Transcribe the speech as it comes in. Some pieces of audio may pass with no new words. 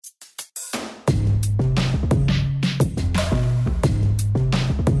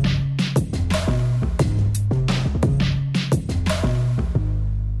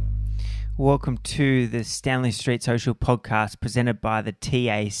Welcome to the Stanley Street Social Podcast presented by the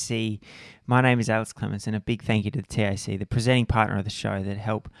TAC. My name is Alex Clements, and a big thank you to the TAC, the presenting partner of the show that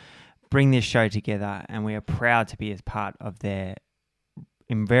help bring this show together, and we are proud to be as part of their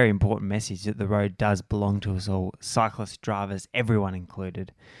very important message that the road does belong to us all, cyclists, drivers, everyone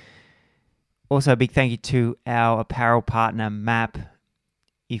included. Also, a big thank you to our apparel partner, MAP.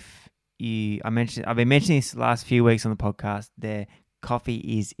 I've been mentioning this the last few weeks on the podcast. Their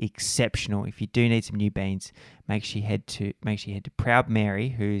coffee is exceptional. If you do need some new beans, make sure you head to Proud Mary,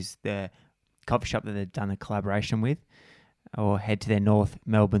 who's the coffee shop that they've done a collaboration with, or head to their North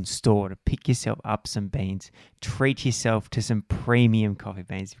Melbourne store to pick yourself up some beans. Treat yourself to some premium coffee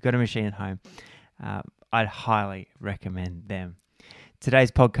beans. If you've got a machine at home, I'd highly recommend them. Today's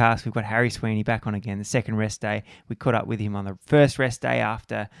podcast, we've got Harry Sweeney back on again, the second rest day. We caught up with him on the first rest day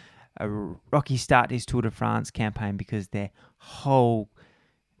after a rocky start to his Tour de France campaign because their whole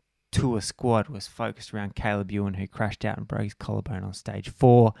tour squad was focused around Caleb Ewan, who crashed out and broke his collarbone on stage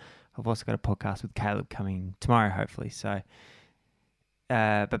 4. I've also got a podcast with Caleb coming tomorrow, hopefully. So,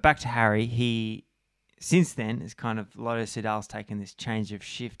 but back to Harry. He, since then, is kind of Lotto Soudal's taken this change of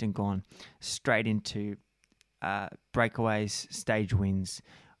shift and gone straight into breakaways, stage wins,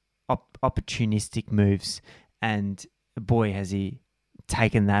 opportunistic moves, and boy, has he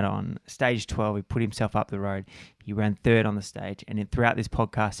taken that on. Stage 12, he put himself up the road. He ran third on the stage, and throughout this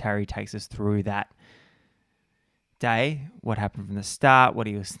podcast, Harry takes us through that day, what happened from the start, what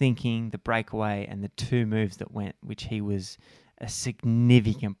he was thinking, the breakaway, and the two moves that went, which he was a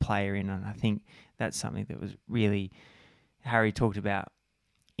significant player in. And I think that's something that was really Harry talked about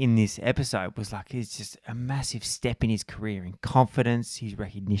in this episode, was like it's just a massive step in his career, in confidence, his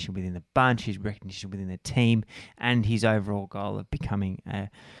recognition within the bunch, his recognition within the team, and his overall goal of becoming a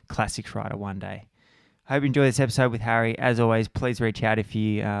classics rider one day. I hope you enjoy this episode with Harry. As always, please reach out if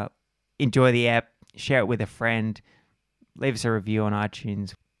you enjoy the app, share it with a friend, leave us a review on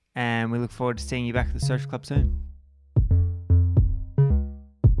iTunes, and we look forward to seeing you back at the Social Club soon.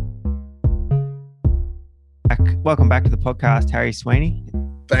 Welcome back to the podcast, Harry Sweeney.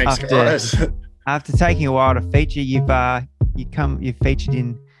 Thanks, guys. After taking a while to feature, you've featured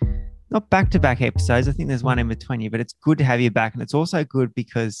in not back-to-back episodes. I think there's one in between you, but it's good to have you back, and it's also good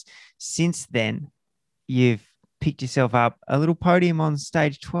because since then you've picked yourself up a little podium on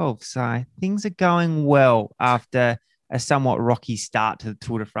stage 12. So things are going well after a somewhat rocky start to the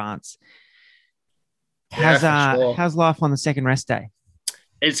Tour de France. How's life on the second rest day?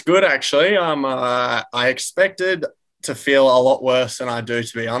 It's good, actually. I expected to feel a lot worse than I do,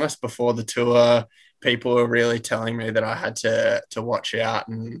 to be honest. Before the tour, people were really telling me that I had to watch out,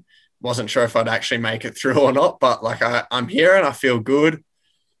 and wasn't sure if I'd actually make it through or not. But I'm here and I feel good.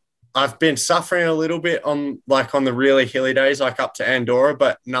 I've been suffering a little bit on the really hilly days, like up to Andorra,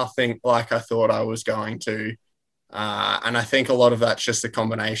 but nothing like I thought I was going to. And I think a lot of that's just a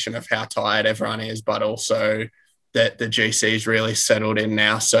combination of how tired everyone is, but also that the GC's really settled in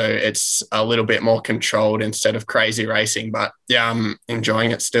now. So it's a little bit more controlled instead of crazy racing. But yeah, I'm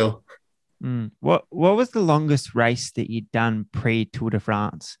enjoying it still. What was the longest race that you'd done pre-Tour de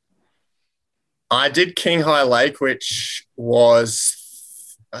France? I did King High Lake, which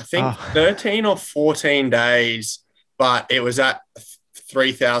was, I think, 13 or 14 days, but it was at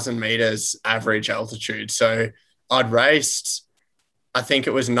 3,000 meters average altitude. So I'd raced, I think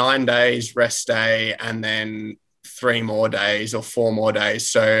it was 9 days rest day, and then 3 more days or 4 more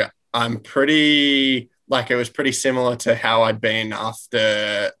days. So I'm pretty, it was pretty similar to how I'd been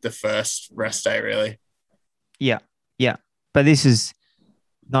after the first rest day, really. Yeah. But this is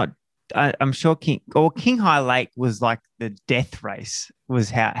not, I'm sure King High Lake was like the death race, was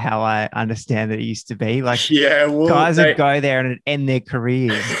how I understand that it used to be. Guys would go there and it'd end their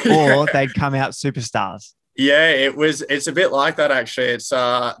careers, or they'd come out superstars. Yeah, it's a bit like that, actually. It's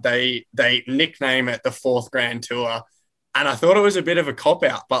they nickname it the Fourth Grand Tour, and I thought it was a bit of a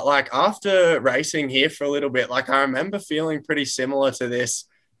cop-out, but after racing here for a little bit, I remember feeling pretty similar to this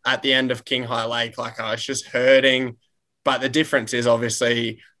at the end of King High Lake. I was just hurting, but the difference is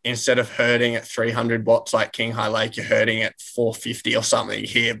obviously instead of hurting at 300 watts like King High Lake, you're hurting at 450 or something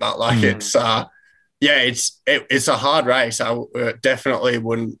here. But it's a hard race. I definitely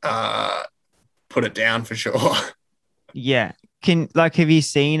wouldn't put it down for sure. Yeah. Have you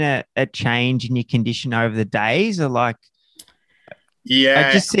seen a change in your condition over the days, or Yeah,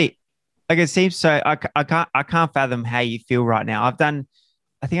 I just see, it seems so. I can't fathom how you feel right now. I think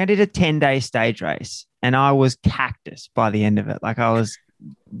I did a 10-day stage race, and I was cactus by the end of it. I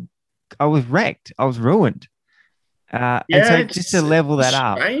was wrecked. I was ruined. And so just to level that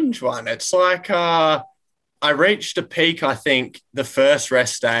up, strange one. It's I reached a peak, I think, the first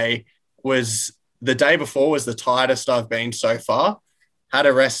rest day, was the day before was the tightest I've been so far. Had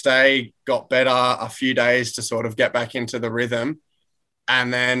a rest day, got better a few days to sort of get back into the rhythm.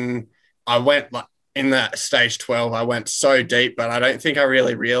 And then I went like in that stage 12, I went so deep, but I don't think I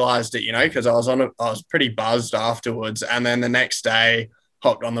really realized it, because I was pretty buzzed afterwards. And then the next day,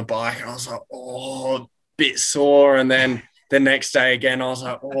 hopped on the bike and I was like, oh, bit sore. And then the next day again, I was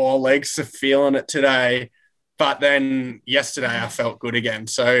like, oh, legs are feeling it today. But then yesterday I felt good again.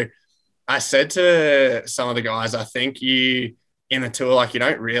 So I said to some of the guys, I think you in the tour, like you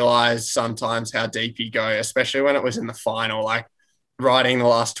don't realize sometimes how deep you go, especially when it was in the final, like riding the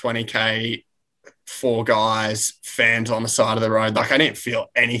last 20K, 4 guys, fans on the side of the road. Like I didn't feel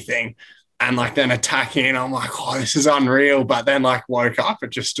anything. And like then attacking, I'm like, oh, this is unreal. But then like woke up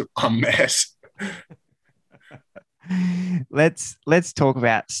and just a mess. Let's talk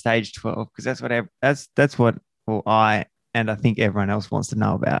about stage 12 because that's what I and I think everyone else wants to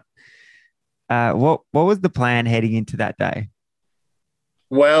know about. What was the plan heading into that day?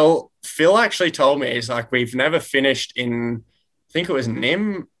 Well, Phil actually told me, he's like, we've never finished in, I think it was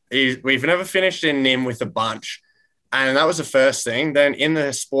Nim. We've never finished in Nim with a bunch. And that was the first thing. Then in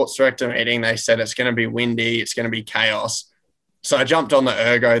the sports director meeting, they said it's going to be windy, it's going to be chaos. So I jumped on the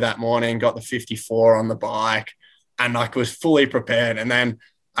ergo that morning, got the 54 on the bike, and like was fully prepared. And then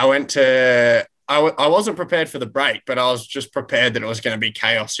I went to, I wasn't prepared for the break, but I was just prepared that it was going to be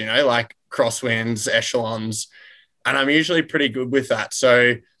chaos, like crosswinds, echelons. And I'm usually pretty good with that.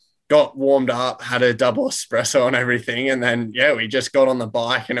 So got warmed up, had a double espresso and everything. And then, yeah, we just got on the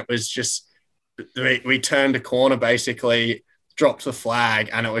bike and it was just, we turned a corner, basically dropped the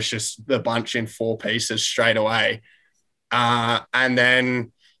flag, and it was just the bunch in 4 pieces straight away. And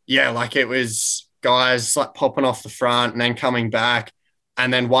then, yeah, like it was guys like popping off the front and then coming back.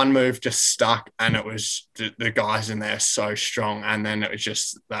 And then one move just stuck, and it was the guys in there so strong. And then it was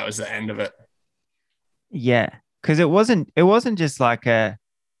just, that was the end of it. Yeah, because it wasn't just like it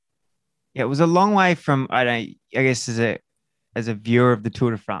was a long way from, I guess as a viewer of the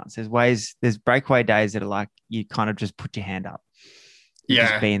Tour de France, there's breakaway days that are like, you kind of just put your hand up.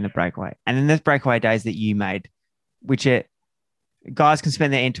 Just be in the breakaway. And then there's breakaway days that you made, which guys can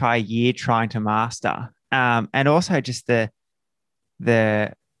spend their entire year trying to master. And also just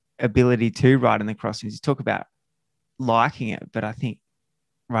the ability to ride in the crosswinds. You talk about liking it, but I think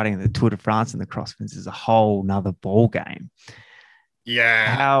riding the Tour de France and the crosswinds is a whole nother ball game.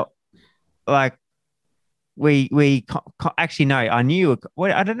 Yeah. How, like, we actually no, I knew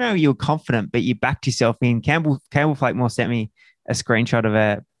I don't know, you were confident, but you backed yourself in. Campbell Flakemore sent me a screenshot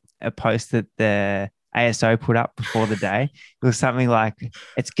of a post that the ASO put up before the day. It was something like,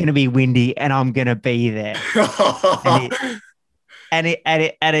 it's going to be windy and I'm going to be there. and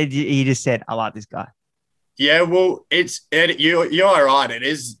he just said, I like this guy. Yeah, well, you are right. It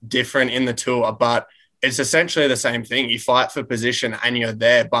is different in the Tour, but it's essentially the same thing. You fight for position and you're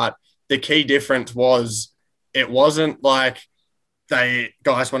there. But the key difference was, it wasn't like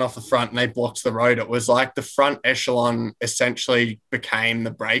guys went off the front and they blocked the road. It was like the front echelon essentially became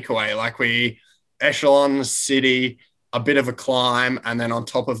the breakaway. Like echelon, city, a bit of a climb, and then on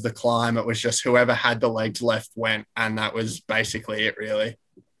top of the climb, it was just whoever had the legs left went, and that was basically it, really.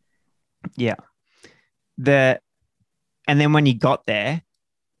 Yeah. And then when you got there,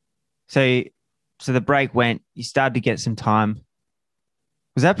 so the break went, you started to get some time.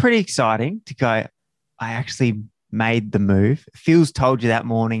 Was that pretty exciting to go, I actually made the move? Phil's told you that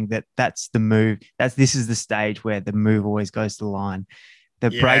morning that that's the move. This is the stage where the move always goes to the line. The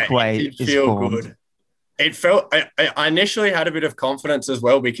breakaway is formed. Good. It felt, I initially had a bit of confidence as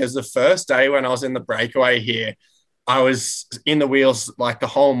well, because the first day when I was in the breakaway here, I was in the wheels like the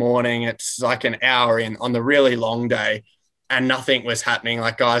whole morning. It's like an hour in on the really long day, and nothing was happening.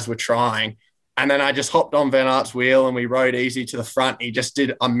 Like guys were trying. And then I just hopped on Van Aert's wheel and we rode easy to the front. He just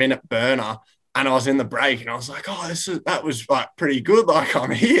did a minute burner, and I was in the break and I was like, oh, that was like pretty good. Like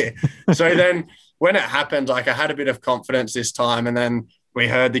I'm here. So then when it happened, like I had a bit of confidence this time, and then we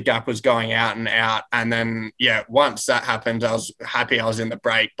heard the gap was going out and out. And then, yeah, once that happened, I was happy I was in the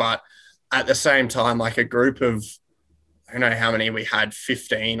break. But at the same time, like a group of, I don't know how many we had,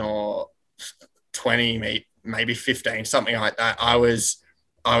 15 or 20, maybe 15, something like that. I was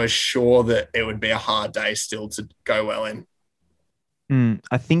sure that it would be a hard day still to go well in.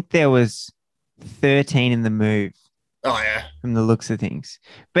 I think there was 13 in the move. Oh, yeah. From the looks of things.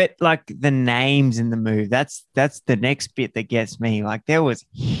 But like the names in the move, that's the next bit that gets me. Like there was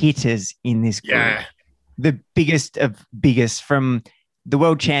hitters in this group. Yeah. The biggest of biggest, from the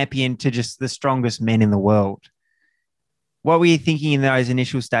world champion to just the strongest men in the world. What were you thinking in those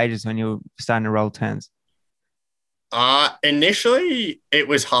initial stages when you were starting to roll turns? Initially, it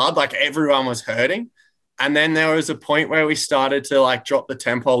was hard. Like everyone was hurting. And then there was a point where we started to like drop the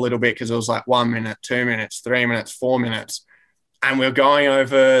tempo a little bit because it was like 1 minute, 2 minutes, 3 minutes, 4 minutes. And we were going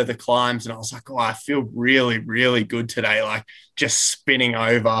over the climbs. And I was like, oh, I feel really, really good today. Like just spinning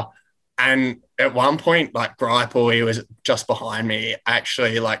over. And at one point, like Greipel, he was just behind me,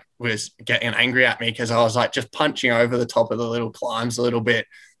 actually like was getting angry at me because I was like just punching over the top of the little climbs a little bit.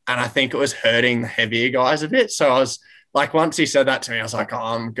 And I think it was hurting the heavier guys a bit. So I was like, once he said that to me, I was like, oh,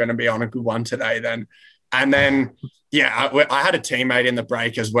 I'm going to be on a good one today then. And then, yeah, I had a teammate in the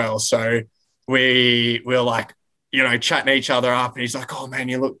break as well. So we were like, chatting each other up. And he's like, oh, man,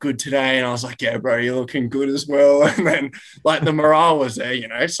 you look good today. And I was like, yeah, bro, you're looking good as well. And then, like, the morale was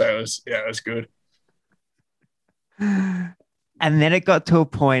there, so it was good. And then it got to a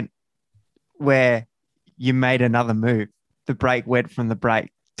point where you made another move. The break went from the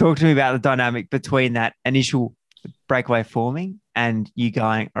break. Talk to me about the dynamic between that initial breakaway forming and you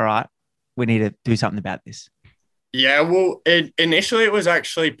going, all right, we need to do something about this. Yeah, well, initially it was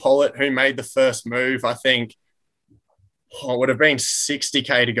actually Pollitt who made the first move. I think it would have been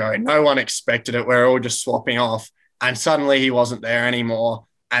 60K to go. No one expected it. We're all just swapping off. And suddenly he wasn't there anymore.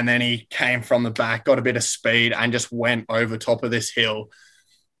 And then he came from the back, got a bit of speed and just went over top of this hill.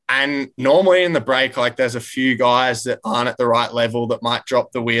 And normally in the break, like there's a few guys that aren't at the right level that might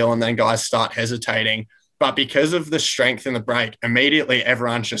drop the wheel and then guys start hesitating. But because of the strength in the break, immediately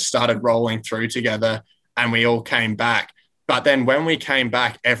everyone just started rolling through together and we all came back. But then when we came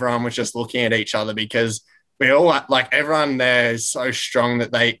back, everyone was just looking at each other because we all like everyone there is so strong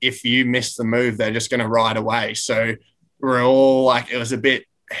that if you miss the move, they're just going to ride away. So we're all like, it was a bit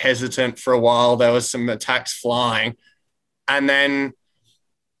hesitant for a while. There was some attacks flying. And then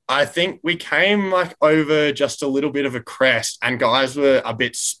I think we came like over just a little bit of a crest and guys were a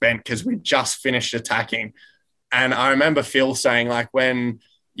bit spent because we just finished attacking. And I remember Phil saying like, when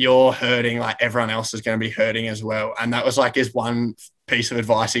you're hurting, like everyone else is going to be hurting as well. And that was like his one piece of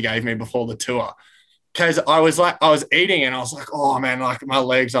advice he gave me before the tour. Because I was eating and I was like, oh man, like my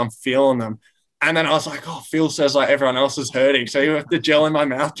legs, I'm feeling them. And then I was like, oh, Phil says like everyone else is hurting. So the gel in my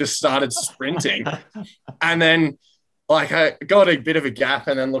mouth just started sprinting. And then like I got a bit of a gap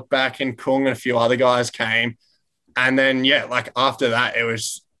and then looked back and Kung and a few other guys came. And then, yeah, like after that, it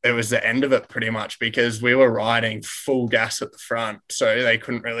was the end of it pretty much because we were riding full gas at the front. So they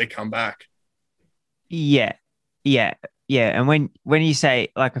couldn't really come back. Yeah. Yeah. Yeah. And when you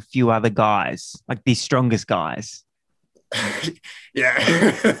say like a few other guys, like the strongest guys.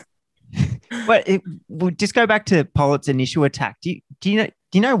 Yeah. But we'll just go back to Pollitt's initial attack. Do you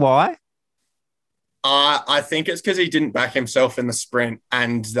know why? I think it's because he didn't back himself in the sprint,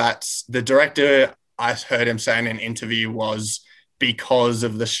 and that's the director. I heard him say in an interview was because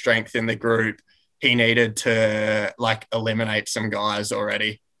of the strength in the group, he needed to like eliminate some guys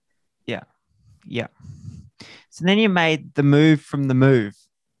already. Yeah, yeah. So then you made the move from the move,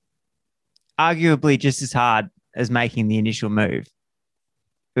 arguably just as hard as making the initial move.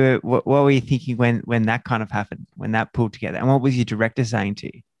 What were you thinking when that kind of happened, when that pulled together? And what was your director saying to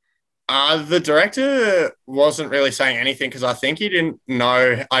you? The director wasn't really saying anything because I think he didn't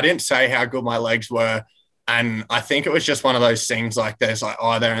know. I didn't say how good my legs were. And I think it was just one of those things like there's like,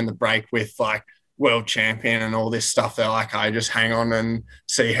 oh, they're in the break with like world champion and all this stuff. They're like, I just hang on and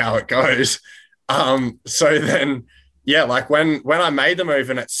see how it goes. So then, yeah, like when I made the move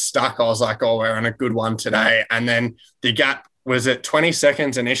and it stuck, I was like, oh, we're in a good one today. And then the gap was at 20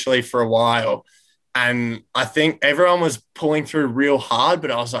 seconds initially for a while. And I think everyone was pulling through real hard,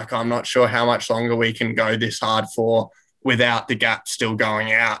 but I was like, I'm not sure how much longer we can go this hard for without the gap still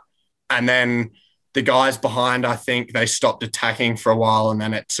going out. And then the guys behind, I think they stopped attacking for a while and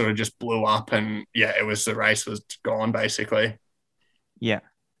then it sort of just blew up and yeah, the race was gone basically. Yeah.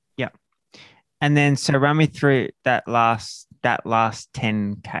 Yeah. And then, so run me through that last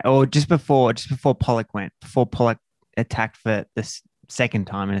 10K or just before Pollock attacked for the second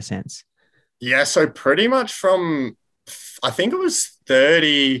time in a sense. Yeah, so pretty much from, I think it was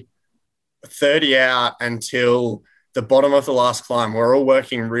 30 out until the bottom of the last climb. We're all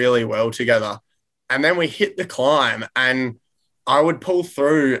working really well together. And then we hit the climb and I would pull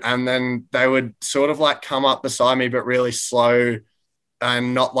through and then they would sort of like come up beside me, but really slow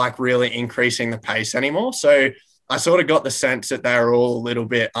and not like really increasing the pace anymore. So I sort of got the sense that they were all a little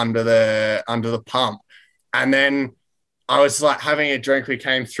bit under the pump. And then I was like having a drink. We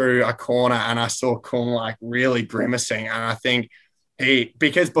came through a corner and I saw Kung like really grimacing. And I think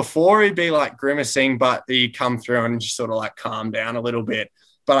because before he'd be like grimacing, but he'd come through and just sort of like calm down a little bit.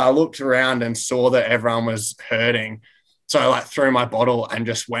 But I looked around and saw that everyone was hurting. So I like threw my bottle and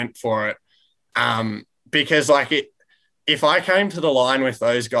just went for it. Because like if I came to the line with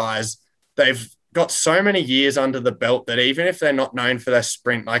those guys, they've got so many years under the belt that even if they're not known for their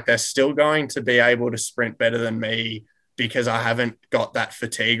sprint, like they're still going to be able to sprint better than me because I haven't got that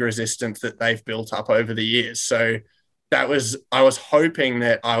fatigue resistance that they've built up over the years. So I was hoping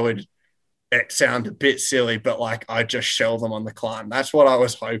that I would, it sound a bit silly, but like I just shell them on the climb. That's what I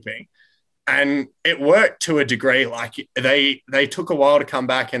was hoping. And it worked to a degree. Like they took a while to come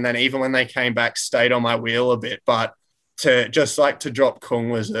back, and then even when they came back, stayed on my wheel a bit. But to just like to drop Kung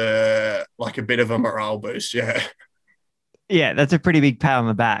was like a bit of a morale boost. Yeah. Yeah, that's a pretty big pat on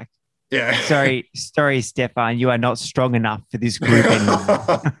the back. Yeah. Sorry, Stefan, you are not strong enough for this group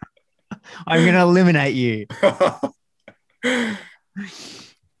anymore. I'm going to eliminate you.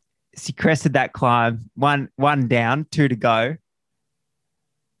 She crested that climb, one down, two to go.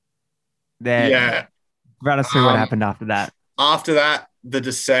 There, yeah. run us through what happened after that. After that, the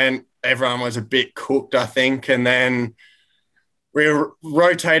descent, everyone was a bit cooked, I think, and then we were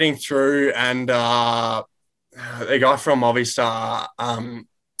rotating through, and the guy from Movistar,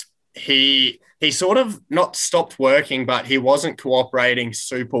 he sort of not stopped working, but he wasn't cooperating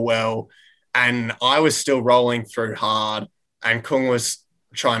super well, and I was still rolling through hard, and Kung was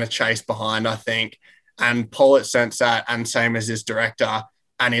trying to chase behind, I think, and Pollitt sensed that, and same as his director,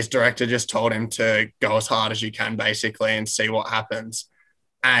 and his director just told him to go as hard as you can, basically, and see what happens.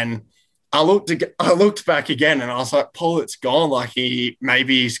 And I looked back again, and I was like, Pollitt's gone. Like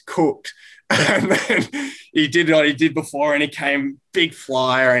maybe he's cooked. And then he did what he did before, and he came big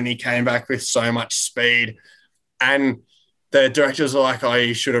flyer, and he came back with so much speed. And the directors were like, "Oh,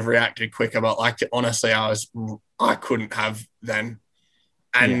 you should have reacted quicker." But like, honestly, I couldn't have then.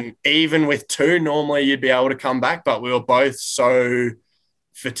 And even with two, normally you'd be able to come back, but we were both so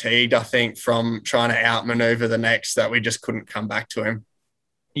fatigued, I think, from trying to outmaneuver the next that we just couldn't come back to him.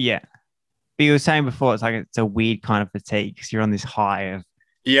 Yeah. But you were saying before, it's a weird kind of fatigue because you're on this high of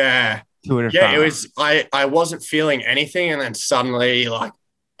Tour de France. It was, I wasn't feeling anything, and then suddenly like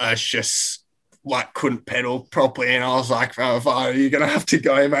I just like couldn't pedal properly, and I was like, oh, you're gonna have to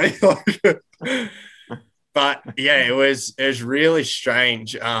go, mate. But yeah, it was really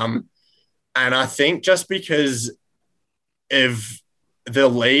strange. And I think just because of the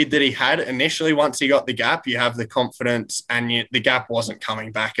lead that he had initially, once he got the gap, you have the confidence, and the gap wasn't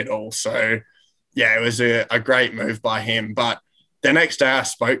coming back at all. So yeah, it was a great move by him. But the next day I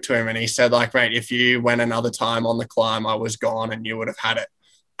spoke to him, and he said, like, mate, if you went another time on the climb, I was gone and you would have had it.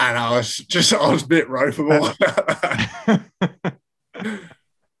 And I was a bit ropeable about that.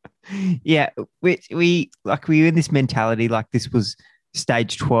 Yeah, we were in this mentality, like this was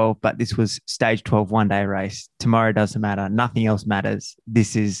stage 12, but this was stage 12 one-day race. Tomorrow doesn't matter. Nothing else matters.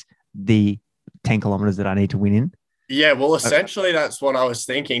 This is the 10 kilometers that I need to win in. Yeah, well, essentially that's what I was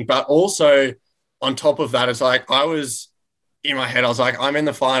thinking. But also on top of that, it's like I was in my head, I was like, I'm in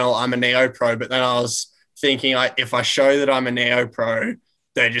the final, I'm a Neo Pro. But then I was thinking, if I show that I'm a Neo Pro,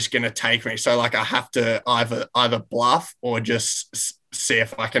 they're just going to take me. So like I have to either bluff or just see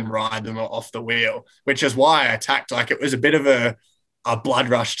if I can ride them off the wheel, which is why I attacked. Like it was a bit of a blood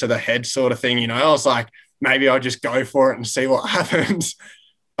rush to the head sort of thing. You know, I was like, maybe I'll just go for it and see what happens.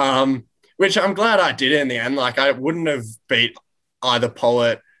 Which I'm glad I did in the end. Like I wouldn't have beat either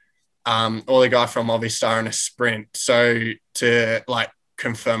Pollitt or the guy from Movistar in a sprint. So to like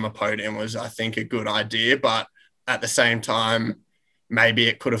confirm a podium was, I think, a good idea. But at the same time, maybe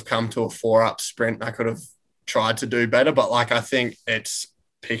it could have come to a 4-up sprint. I could have tried to do better. But like, I think it's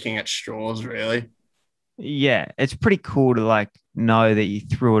picking at straws, really. Yeah, it's pretty cool to like know that you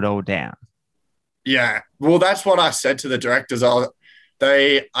threw it all down. Yeah, well, that's what I said to the directors. I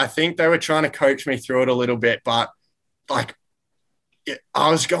think they were trying to coach me through it a little bit, but like I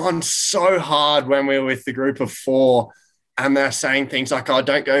was going so hard when we were with the group of 4, and they're saying things like, "Oh,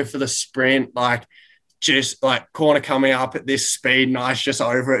 don't go for the sprint, like just like corner coming up at this speed," and I was just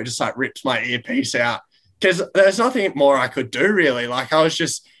over it, just like rips my earpiece out because there's nothing more I could do really. Like I was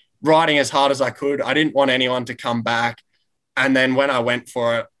just riding as hard as I could. I didn't want anyone to come back. And then when I went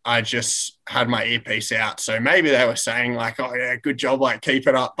for it, I just had my earpiece out. So maybe they were saying like, "Oh yeah, good job, like keep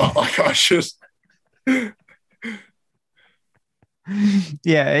it up." But like I was just...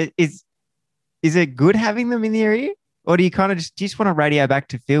 Yeah, is it good having them in the area? Or do you kind of just want to radio back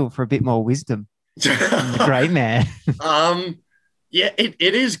to Phil for a bit more wisdom? The great man. Yeah, it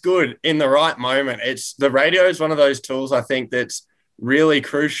is good in the right moment. The radio is one of those tools I think that's really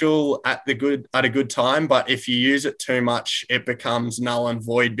crucial at a good time, but if you use it too much, it becomes null and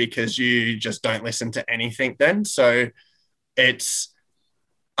void because you just don't listen to anything then. So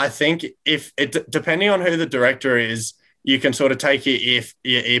I think if it, depending on who the director is, you can sort of take your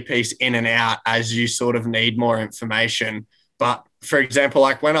earpiece in and out as you sort of need more information. But for example,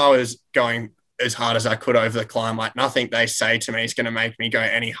 like when I was going as hard as I could over the climb, like nothing they say to me is going to make me go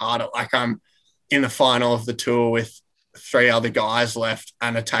any harder. Like I'm in the final of the tour with three other guys left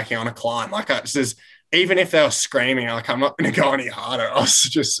and attacking on a climb. Like I just, even if they were screaming, like I'm not going to go any harder. I was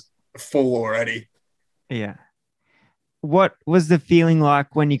just full already. Yeah. What was the feeling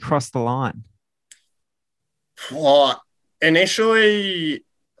like when you crossed the line? Well, initially,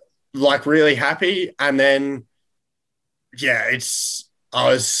 like really happy, and then yeah,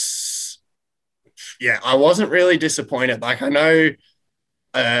 I wasn't really disappointed. Like I know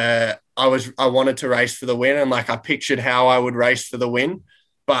I wanted to race for the win, and like I pictured how I would race for the win,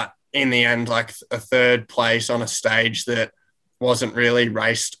 but in the end, like a third place on a stage that wasn't really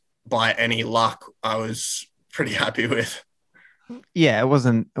raced by any luck, I was pretty happy with. Yeah, it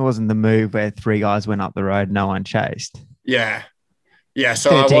wasn't the move where three guys went up the road, no one chased. Yeah, yeah. So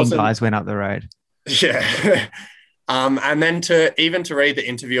I 13 wasn't. guys went up the road. Yeah. And then to read the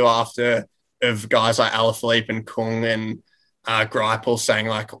interview after of guys like Alaphilippe and Kung and Greipel saying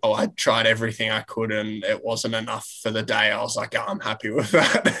like, "Oh, I tried everything I could and it wasn't enough for the day." I was like, "Oh, I'm happy with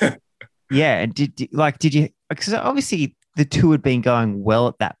that." Yeah, and did you? Because obviously the two had been going well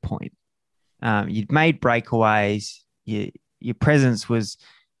at that point. You'd made breakaways. Your presence was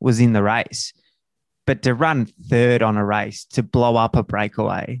in the race, but to run third on a race, to blow up a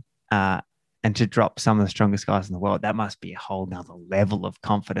breakaway, and to drop some of the strongest guys in the world, that must be a whole nother level of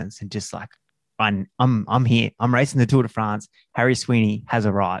confidence. And just like, I'm here. I'm racing the Tour de France. Harry Sweeney has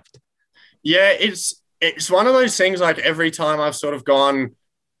arrived. Yeah, it's one of those things. Like every time I've sort of gone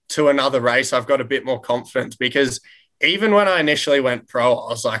to another race, I've got a bit more confidence because even when I initially went pro, I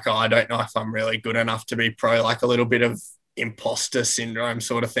was like, oh, I don't know if I'm really good enough to be pro, like a little bit of imposter syndrome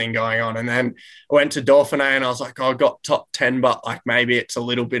sort of thing going on. And then I went to Dauphiné and I was like, oh, I got top 10, but like maybe it's a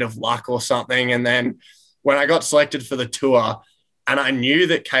little bit of luck or something. And then when I got selected for the tour and I knew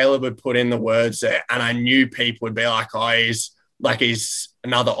that Caleb would put in the words there and I knew people would be like, oh, he's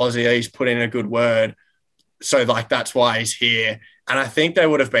another Aussie, he's put in a good word. So like, that's why he's here. And I think there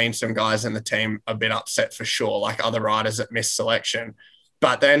would have been some guys in the team a bit upset for sure, like other riders that missed selection.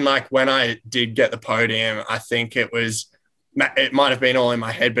 But then like when I did get the podium, I think it might have been all in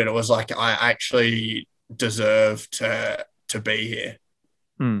my head, but it was like, I actually deserve to be here.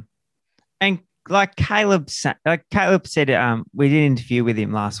 Hmm. And like Caleb said, we did an interview with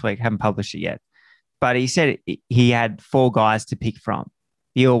him last week, haven't published it yet, but he said he had four guys to pick from.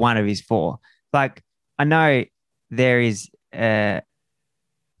 You're one of his four. Like, I know there is not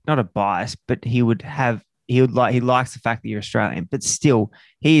a bias, but he likes the fact that you're Australian, but still,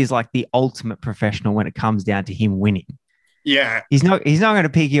 he is like the ultimate professional when it comes down to him winning. Yeah. He's not going to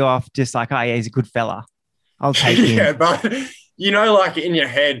pick you off just like, oh yeah, he's a good fella. I'll take him. Yeah, but like in your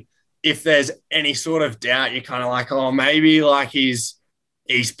head, if there's any sort of doubt, you're kind of like, oh, maybe like he's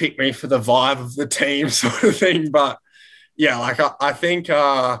picked me for the vibe of the team sort of thing. But yeah, like I think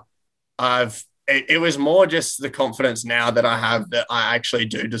it was more just the confidence now that I have that I actually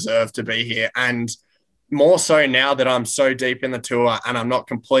do deserve to be here. And more so now that I'm so deep in the tour and I'm not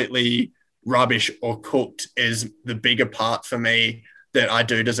completely rubbish or cooked is the bigger part for me that I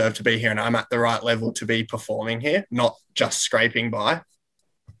do deserve to be here and I'm at the right level to be performing here, not just scraping by.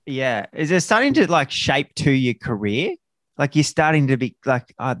 Yeah. Is it starting to like shape to your career? Like you're starting to be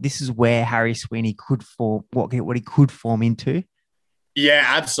like, this is where Harry Sweeney could form, what he could form into? Yeah,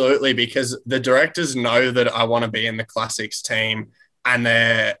 absolutely. Because the directors know that I want to be in the classics team and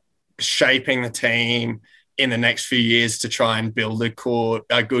they're shaping the team in the next few years to try and build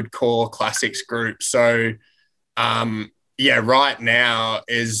a good core classics group. So, yeah, right now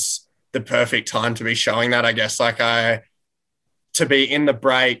is the perfect time to be showing that, I guess. To be in the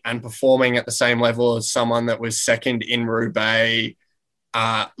break and performing at the same level as someone that was second in Roubaix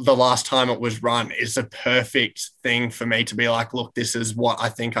the last time it was run is a perfect thing for me to be like, look, this is what I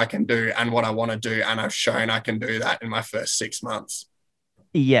think I can do and what I want to do. And I've shown I can do that in my first 6 months.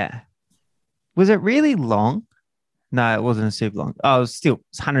 Yeah. Was it really long? No, it wasn't super long. Oh, it's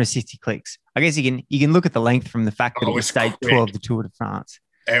 160 clicks. I guess you can look at the length from the fact that it was stage 12 of the Tour de France.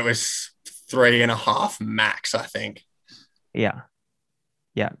 It was 3.5 max, I think. Yeah.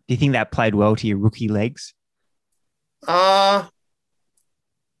 Yeah. Do you think that played well to your rookie legs? I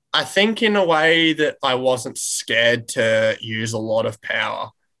think in a way that I wasn't scared to use a lot of power.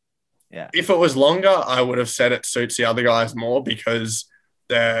 Yeah. If it was longer, I would have said it suits the other guys more because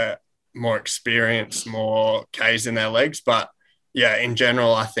they're more experienced, more Ks in their legs. But yeah, in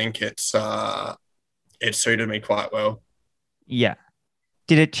general, I think it suited me quite well. Yeah.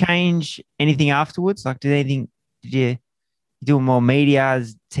 Did it change anything afterwards? Like, did you doing more media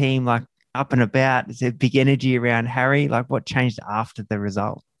as team, like up and about? Is there big energy around Harry? Like what changed after the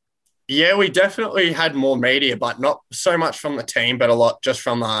result? Yeah, we definitely had more media, but not so much from the team, but a lot just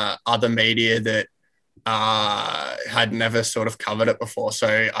from other media that had never sort of covered it before.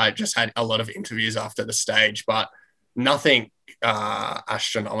 So I just had a lot of interviews after the stage, but nothing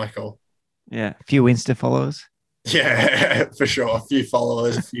astronomical. Yeah, a few Insta followers. Yeah, for sure. A few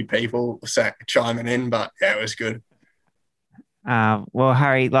followers, a few people chiming in, but yeah, it was good. Well,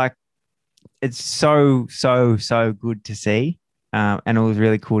 Harry, like it's so good to see, and it was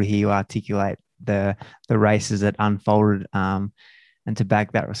really cool to hear you articulate the races that unfolded, and to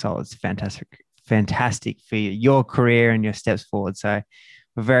back that result. It's fantastic for your career and your steps forward. So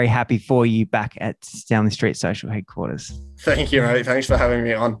we're very happy for you back at Stanley Street Social Headquarters. Thank you, mate. Thanks for having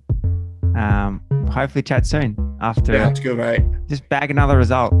me on. Hopefully chat soon after. Yeah, that's good, mate. Just bag another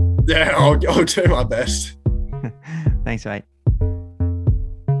result. Yeah, I'll do my best. Thanks, mate.